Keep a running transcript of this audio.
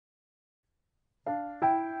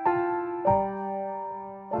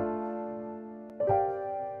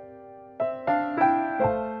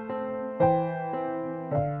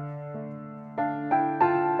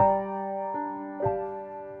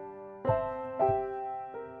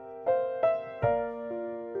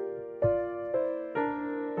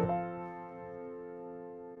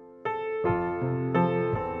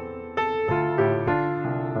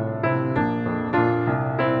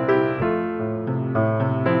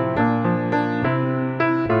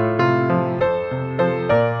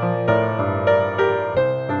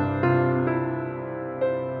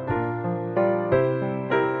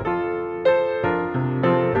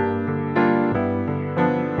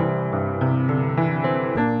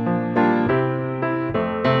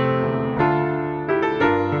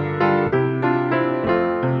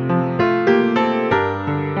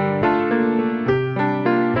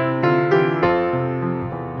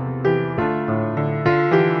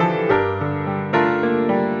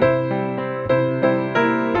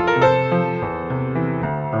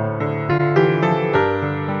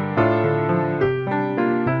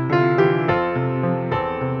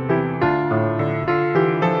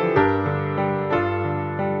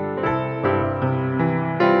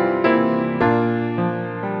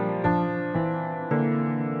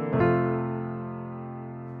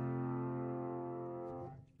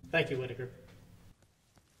Thank you, Whittaker.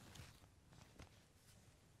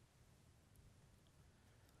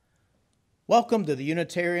 Welcome to the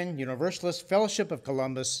Unitarian Universalist Fellowship of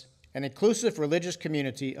Columbus, an inclusive religious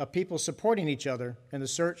community of people supporting each other in the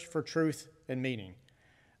search for truth and meaning.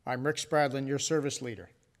 I'm Rick Spradlin, your service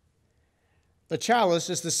leader. The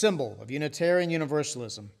chalice is the symbol of Unitarian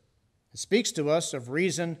Universalism. It speaks to us of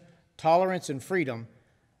reason, tolerance, and freedom,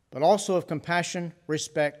 but also of compassion,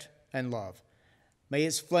 respect, and love. May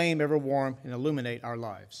its flame ever warm and illuminate our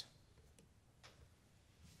lives.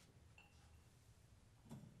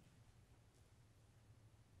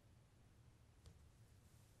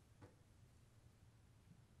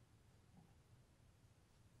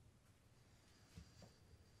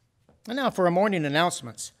 And now for our morning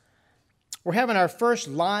announcements. We're having our first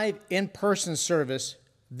live in-person service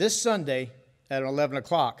this Sunday at 11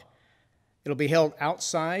 o'clock. It'll be held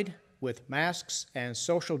outside with masks and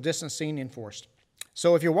social distancing enforced.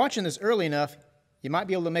 So if you're watching this early enough, you might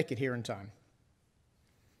be able to make it here in time.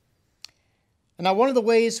 And now one of the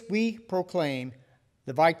ways we proclaim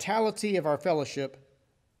the vitality of our fellowship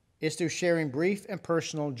is through sharing brief and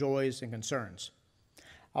personal joys and concerns.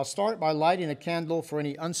 I'll start by lighting a candle for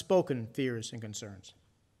any unspoken fears and concerns.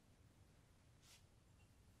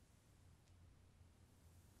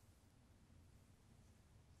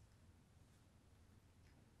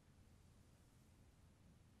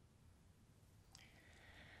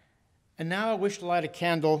 And now I wish to light a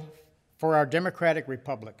candle for our democratic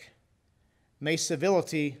republic. May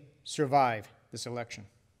civility survive this election.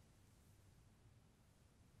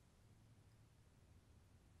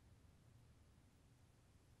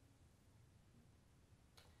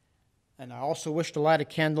 And I also wish to light a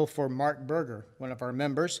candle for Mark Berger, one of our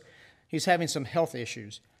members. He's having some health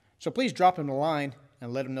issues. So please drop him a line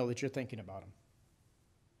and let him know that you're thinking about him.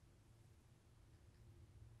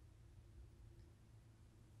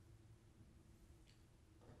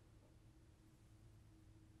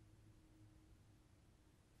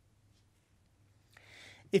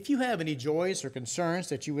 If you have any joys or concerns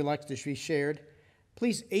that you would like to be shared,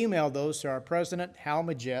 please email those to our president, Hal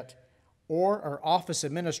Majette, or our office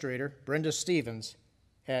administrator, Brenda Stevens,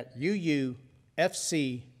 at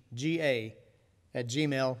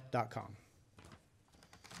uufcga@gmail.com.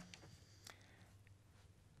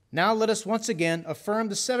 Now let us once again affirm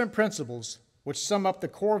the 7 principles which sum up the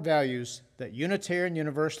core values that Unitarian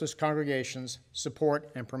Universalist congregations support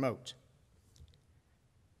and promote.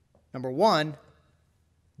 Number 1,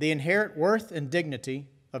 the inherent worth and dignity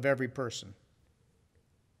of every person.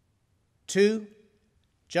 2,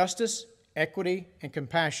 justice, equity, and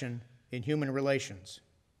compassion in human relations.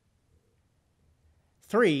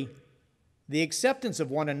 3, the acceptance of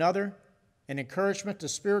one another and encouragement to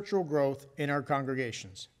spiritual growth in our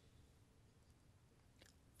congregations.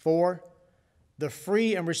 4, the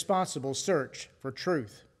free and responsible search for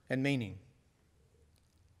truth and meaning.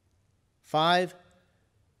 5,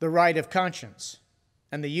 the right of conscience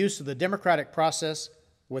and the use of the democratic process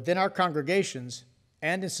within our congregations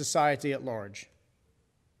and in society at large.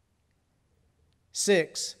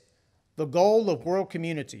 6, the goal of world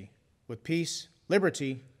community with peace,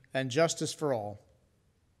 liberty, and justice for all.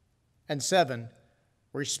 And 7,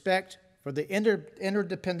 respect for the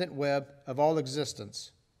interdependent web of all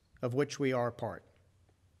existence of which we are a part.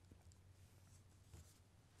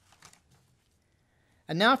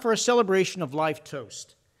 And now for a celebration of life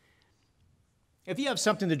toast. If you have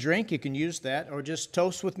something to drink, you can use that, or just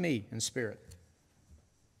toast with me in spirit.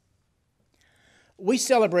 We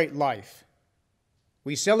celebrate life.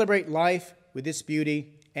 We celebrate life with its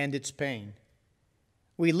beauty and its pain.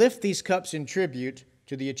 We lift these cups in tribute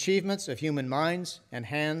to the achievements of human minds and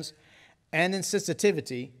hands and in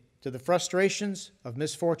sensitivity to the frustrations of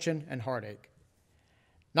misfortune and heartache,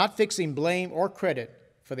 not fixing blame or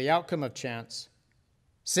credit for the outcome of chance,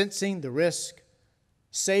 sensing the risk,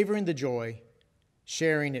 savoring the joy,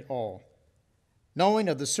 sharing it all, knowing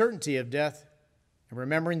of the certainty of death and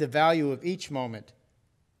remembering the value of each moment.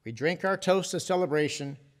 We drink our toast of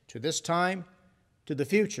celebration to this time, to the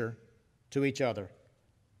future, to each other,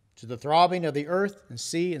 to the throbbing of the earth and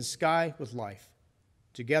sea and sky with life.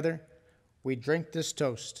 Together, we drink this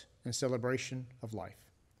toast in celebration of life.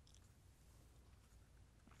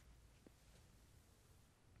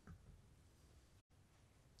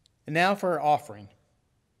 And now for our offering.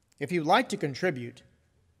 If you'd like to contribute,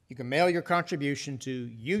 you can mail your contribution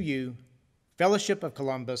to UU Fellowship of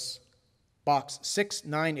Columbus, Box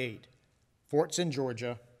 698, Fortson,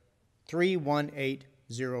 Georgia,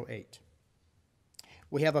 31808.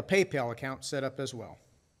 We have a PayPal account set up as well.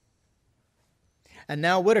 And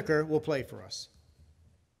now Whittaker will play for us.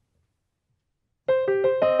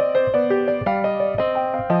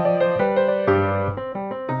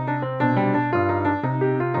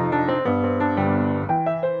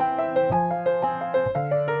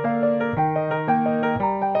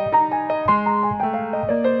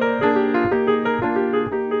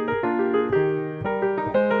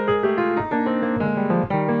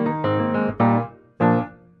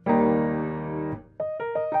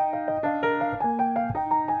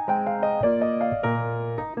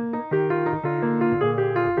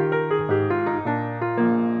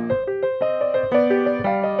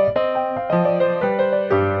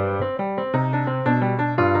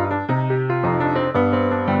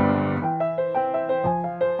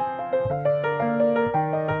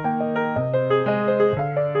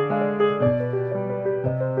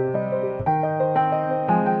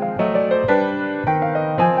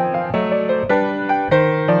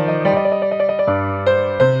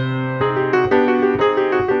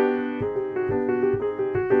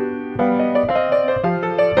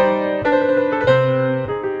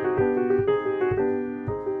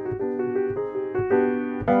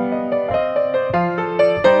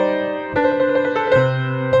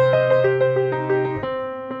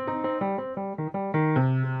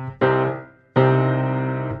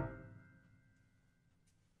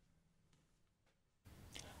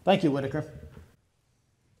 Thank you, Whittaker.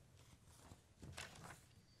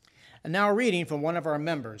 And now a reading from one of our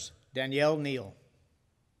members, Danielle Neale.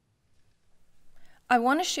 I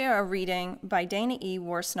want to share a reading by Dana E.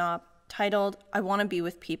 Worsnop titled, I Want to Be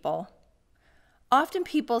with People. Often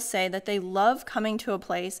people say that they love coming to a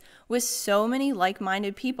place with so many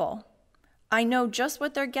like-minded people. I know just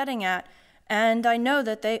what they're getting at, and I know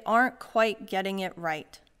that they aren't quite getting it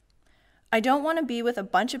right. I don't want to be with a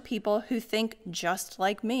bunch of people who think just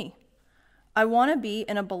like me. I want to be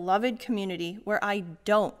in a beloved community where I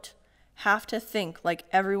don't have to think like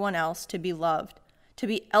everyone else to be loved, to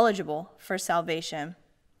be eligible for salvation.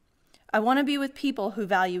 I want to be with people who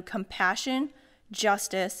value compassion,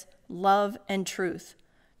 justice, love, and truth,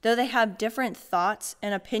 though they have different thoughts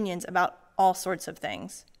and opinions about all sorts of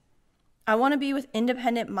things. I want to be with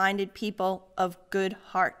independent-minded people of good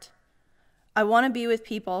heart. I want to be with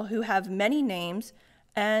people who have many names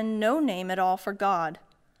and no name at all for God.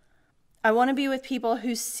 I want to be with people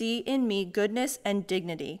who see in me goodness and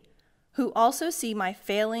dignity, who also see my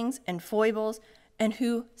failings and foibles, and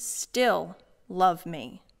who still love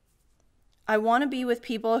me. I want to be with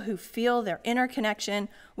people who feel their inner connection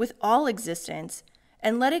with all existence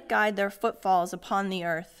and let it guide their footfalls upon the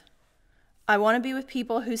earth. I want to be with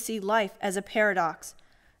people who see life as a paradox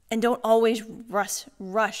and don't always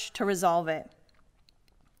rush to resolve it.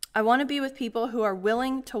 I want to be with people who are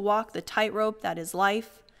willing to walk the tightrope that is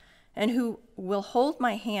life and who will hold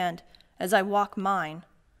my hand as I walk mine.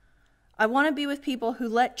 I want to be with people who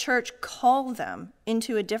let church call them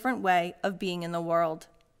into a different way of being in the world.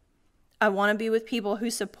 I want to be with people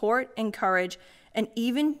who support, encourage, and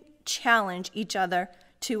even challenge each other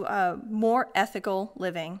to a more ethical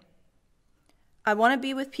living. I want to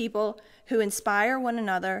be with people who inspire one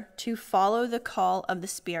another to follow the call of the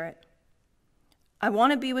Spirit. I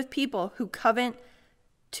want to be with people who covet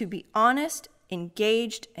to be honest,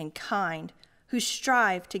 engaged, and kind, who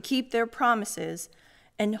strive to keep their promises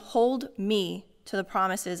and hold me to the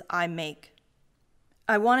promises I make.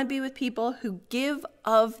 I want to be with people who give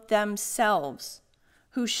of themselves,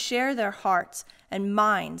 who share their hearts and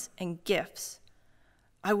minds and gifts.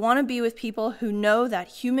 I want to be with people who know that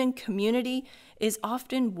human community is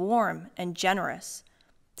often warm and generous,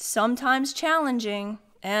 sometimes challenging,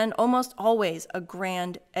 and almost always a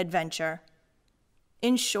grand adventure.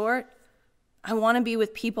 In short, I want to be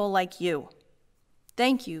with people like you.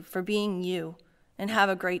 Thank you for being you, and have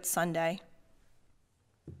a great Sunday.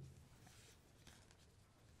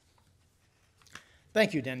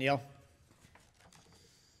 Thank you, Danielle.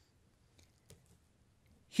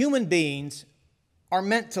 Human beings are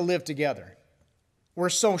meant to live together. We're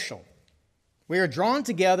social. We are drawn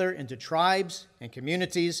together into tribes and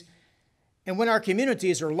communities, and when our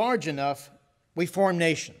communities are large enough, we form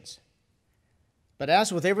nations. But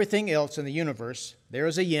as with everything else in the universe, there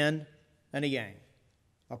is a yin and a yang,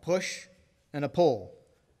 a push and a pull,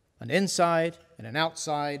 an inside and an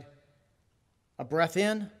outside, a breath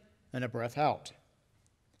in and a breath out.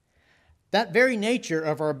 That very nature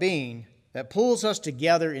of our being that pulls us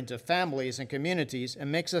together into families and communities and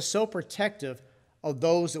makes us so protective of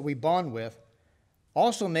those that we bond with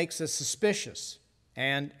also makes us suspicious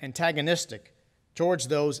and antagonistic towards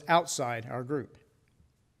those outside our group.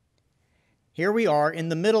 Here we are in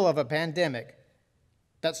the middle of a pandemic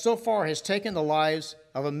that so far has taken the lives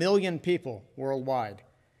of 1 million people worldwide.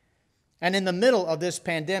 And in the middle of this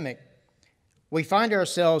pandemic, we find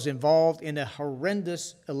ourselves involved in a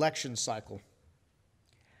horrendous election cycle.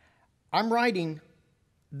 I'm writing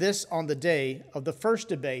this on the day of the first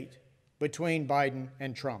debate between Biden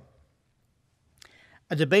and Trump,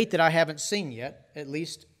 a debate that I haven't seen yet, at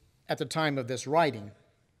least at the time of this writing,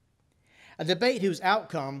 a debate whose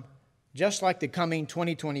outcome, just like the coming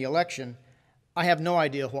 2020 election, I have no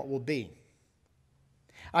idea what will be.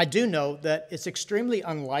 I do know that it's extremely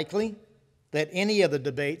unlikely that any of the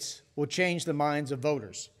debates will change the minds of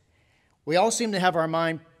voters. We all seem to have our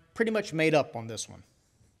mind pretty much made up on this one.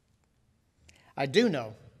 I do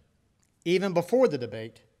know, even before the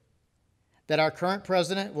debate, that our current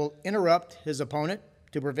president will interrupt his opponent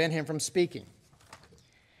to prevent him from speaking.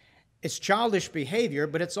 It's childish behavior,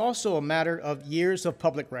 but it's also a matter of years of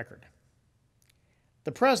public record.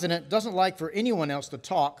 The president doesn't like for anyone else to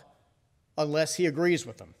talk unless he agrees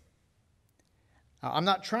with them. Now, I'm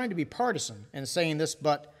not trying to be partisan in saying this,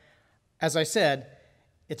 but as I said,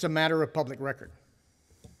 it's a matter of public record.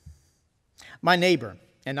 My neighbor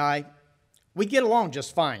and I, we get along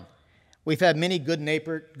just fine. We've had many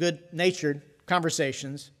good-natured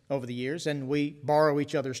conversations over the years, and we borrow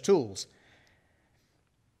each other's tools.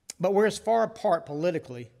 But we're as far apart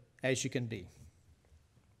politically as you can be.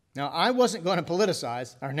 Now, I wasn't going to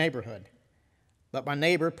politicize our neighborhood. but my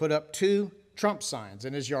neighbor put up 2 Trump signs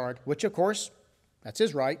in his yard, which, of course, that's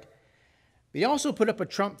his right. But he also put up a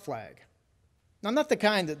Trump flag. Now, not the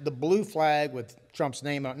kind that the blue flag with Trump's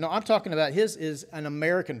name on it. No, I'm talking about his is an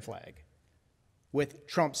American flag with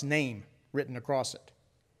Trump's name written across it.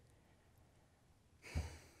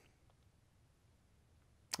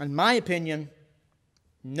 In my opinion,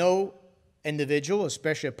 no individual,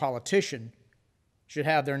 especially a politician, should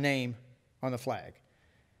have their name on the flag.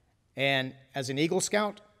 And as an Eagle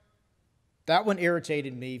Scout, that one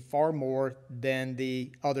irritated me far more than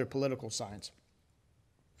the other political signs.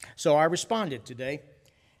 So I responded today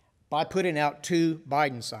by putting out 2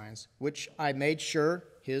 Biden signs, which I made sure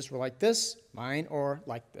his were like this, mine are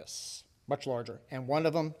like this, much larger. And one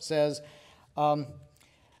of them says,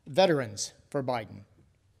 Veterans for Biden.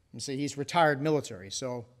 You see, he's retired military,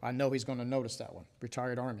 so I know he's going to notice that one,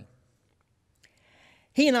 retired Army.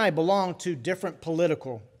 He and I belong to different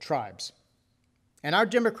political tribes, and our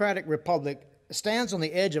democratic republic stands on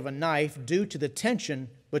the edge of a knife due to the tension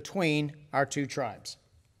between our 2 tribes.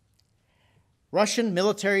 Russian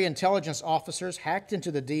military intelligence officers hacked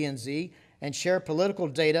into the DNZ and shared political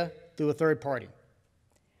data through a third party.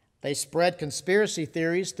 They spread conspiracy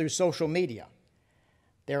theories through social media.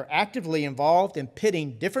 They're actively involved in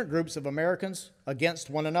pitting different groups of Americans against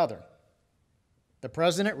one another. The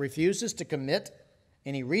president refuses to commit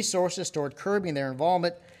any resources toward curbing their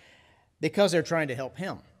involvement because they're trying to help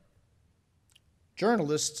him.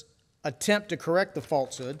 Journalists attempt to correct the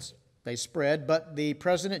falsehoods they spread, but the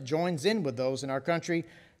president joins in with those in our country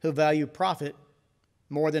who value profit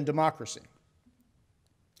more than democracy.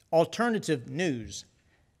 Alternative news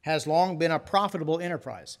has long been a profitable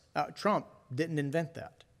enterprise. Trump didn't invent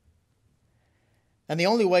that. And the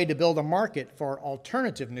only way to build a market for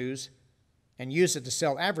alternative news and use it to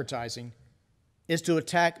sell advertising is to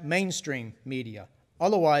attack mainstream media,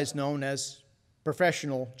 otherwise known as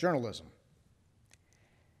professional journalism.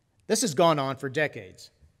 This has gone on for decades.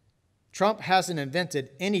 Trump hasn't invented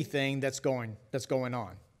anything that's going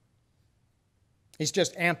on. He's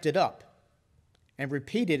just amped it up and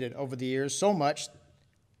repeated it over the years so much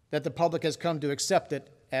that the public has come to accept it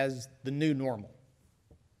as the new normal.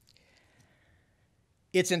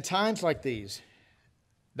 It's in times like these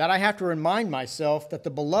that I have to remind myself that the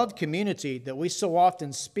beloved community that we so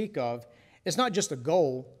often speak of is not just a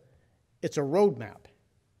goal, it's a roadmap.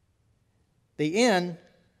 The end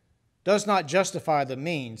does not justify the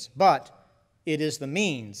means, but it is the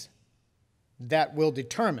means that will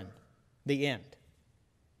determine the end.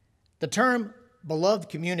 The term beloved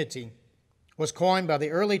community was coined by the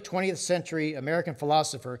early 20th century American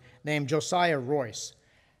philosopher named Josiah Royce,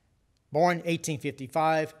 born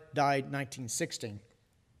 1855, died 1916.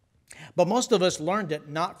 But most of us learned it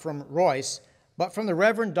not from Royce, but from the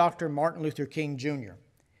Reverend Dr. Martin Luther King Jr.,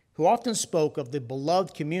 who often spoke of the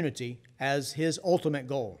beloved community as his ultimate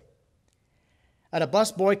goal. At a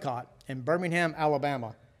bus boycott in Birmingham,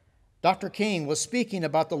 Alabama, Dr. King was speaking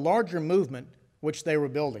about the larger movement which they were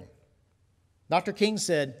building. Dr. King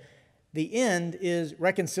said, "The end is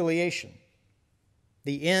reconciliation.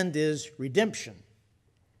 The end is redemption.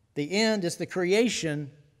 The end is the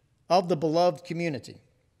creation of the beloved community."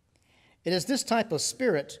 It is this type of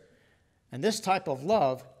spirit and this type of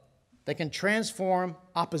love that can transform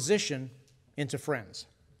opposition into friends.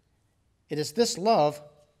 It is this love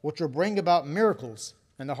which will bring about miracles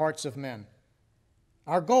in the hearts of men.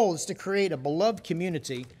 Our goal is to create a beloved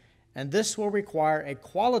community, and this will require a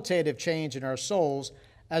qualitative change in our souls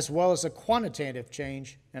as well as a quantitative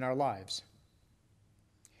change in our lives.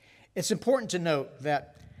 It's important to note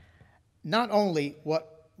that not only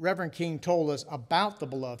what Reverend King told us about the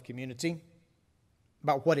beloved community,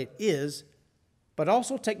 about what it is, but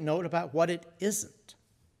also take note about what it isn't.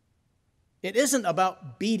 It isn't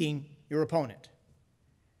about beating your opponent.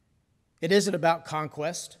 It isn't about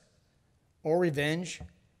conquest or revenge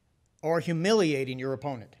or humiliating your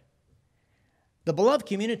opponent. The beloved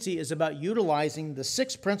community is about utilizing the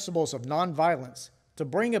 6 principles of nonviolence to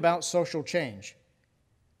bring about social change.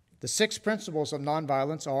 The 6 principles of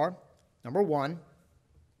nonviolence are, number 1,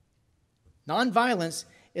 nonviolence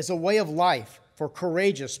is a way of life for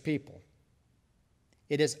courageous people.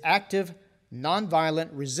 It is active, nonviolent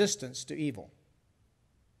resistance to evil.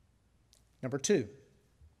 Number 2,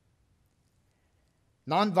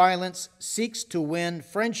 nonviolence seeks to win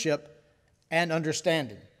friendship and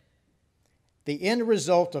understanding. The end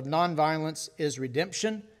result of nonviolence is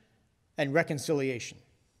redemption and reconciliation.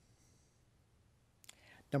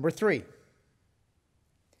 Number 3,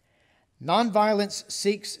 nonviolence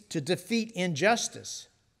seeks to defeat injustice,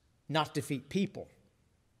 not defeat people.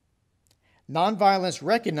 Nonviolence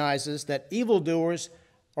recognizes that evildoers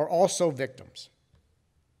are also victims.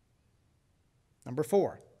 Number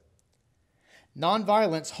 4,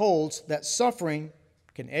 nonviolence holds that suffering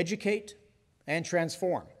can educate and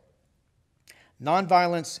transform.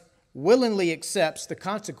 Nonviolence willingly accepts the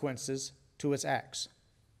consequences to its acts.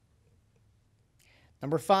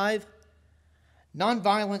 Number 5,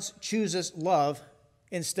 nonviolence chooses love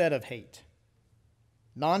instead of hate.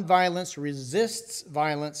 Nonviolence resists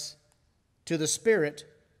violence to the spirit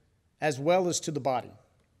as well as to the body.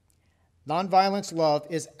 Nonviolence love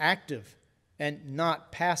is active and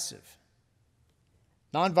not passive.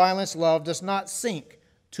 Nonviolence love does not sink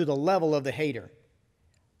to the level of the hater.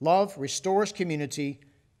 Love restores community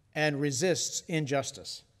and resists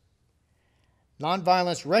injustice.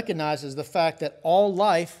 Nonviolence recognizes the fact that all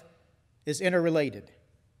life is interrelated.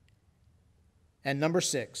 And number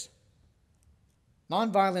 6,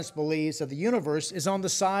 nonviolence believes that the universe is on the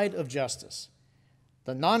side of justice.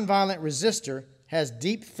 The nonviolent resistor has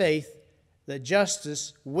deep faith that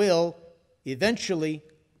justice will eventually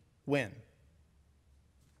win.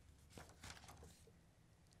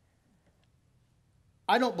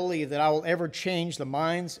 I don't believe that I will ever change the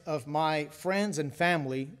minds of my friends and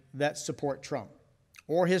family that support Trump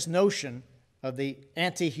or his notion of the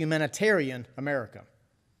anti-humanitarian America.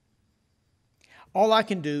 All I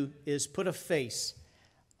can do is put a face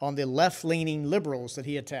on the left-leaning liberals that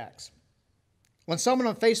he attacks. When someone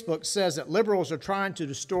on Facebook says that liberals are trying to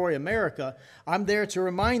destroy America, I'm there to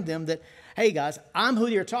remind them that, hey guys, I'm who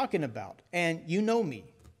you're talking about, and you know me.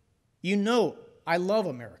 You know I love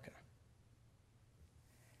America.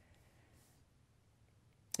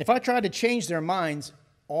 If I try to change their minds,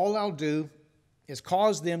 all I'll do is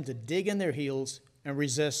cause them to dig in their heels and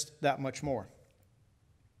resist that much more.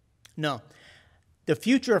 No, the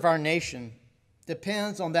future of our nation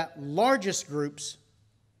depends on that largest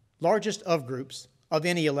of groups of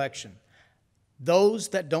any election, those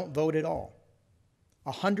that don't vote at all.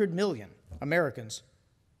 100 million Americans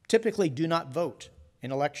typically do not vote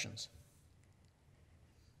in elections.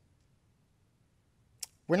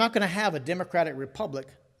 We're not going to have a democratic republic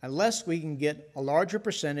unless we can get a larger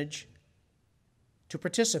percentage to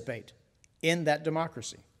participate in that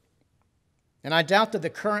democracy. And I doubt that the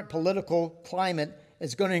current political climate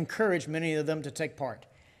is going to encourage many of them to take part.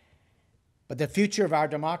 But the future of our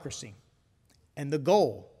democracy and the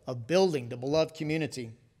goal of building the beloved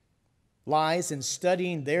community lies in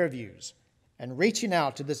studying their views and reaching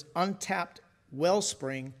out to this untapped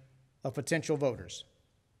wellspring of potential voters.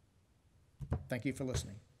 Thank you for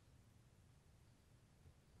listening.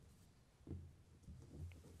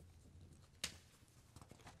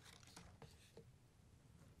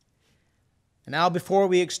 And now, before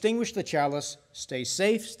we extinguish the chalice, stay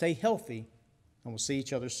safe, stay healthy, and we'll see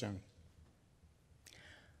each other soon.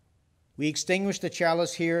 We extinguish the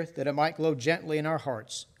chalice here that it might glow gently in our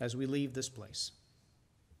hearts as we leave this place.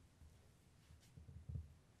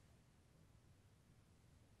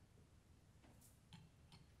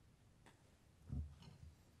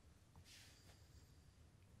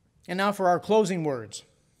 And now for our closing words.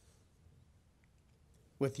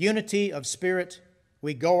 With unity of spirit,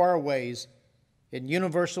 we go our ways in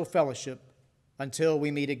universal fellowship until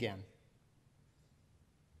we meet again.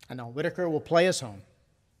 And now Whittaker will play us home.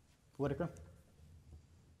 Whittaker.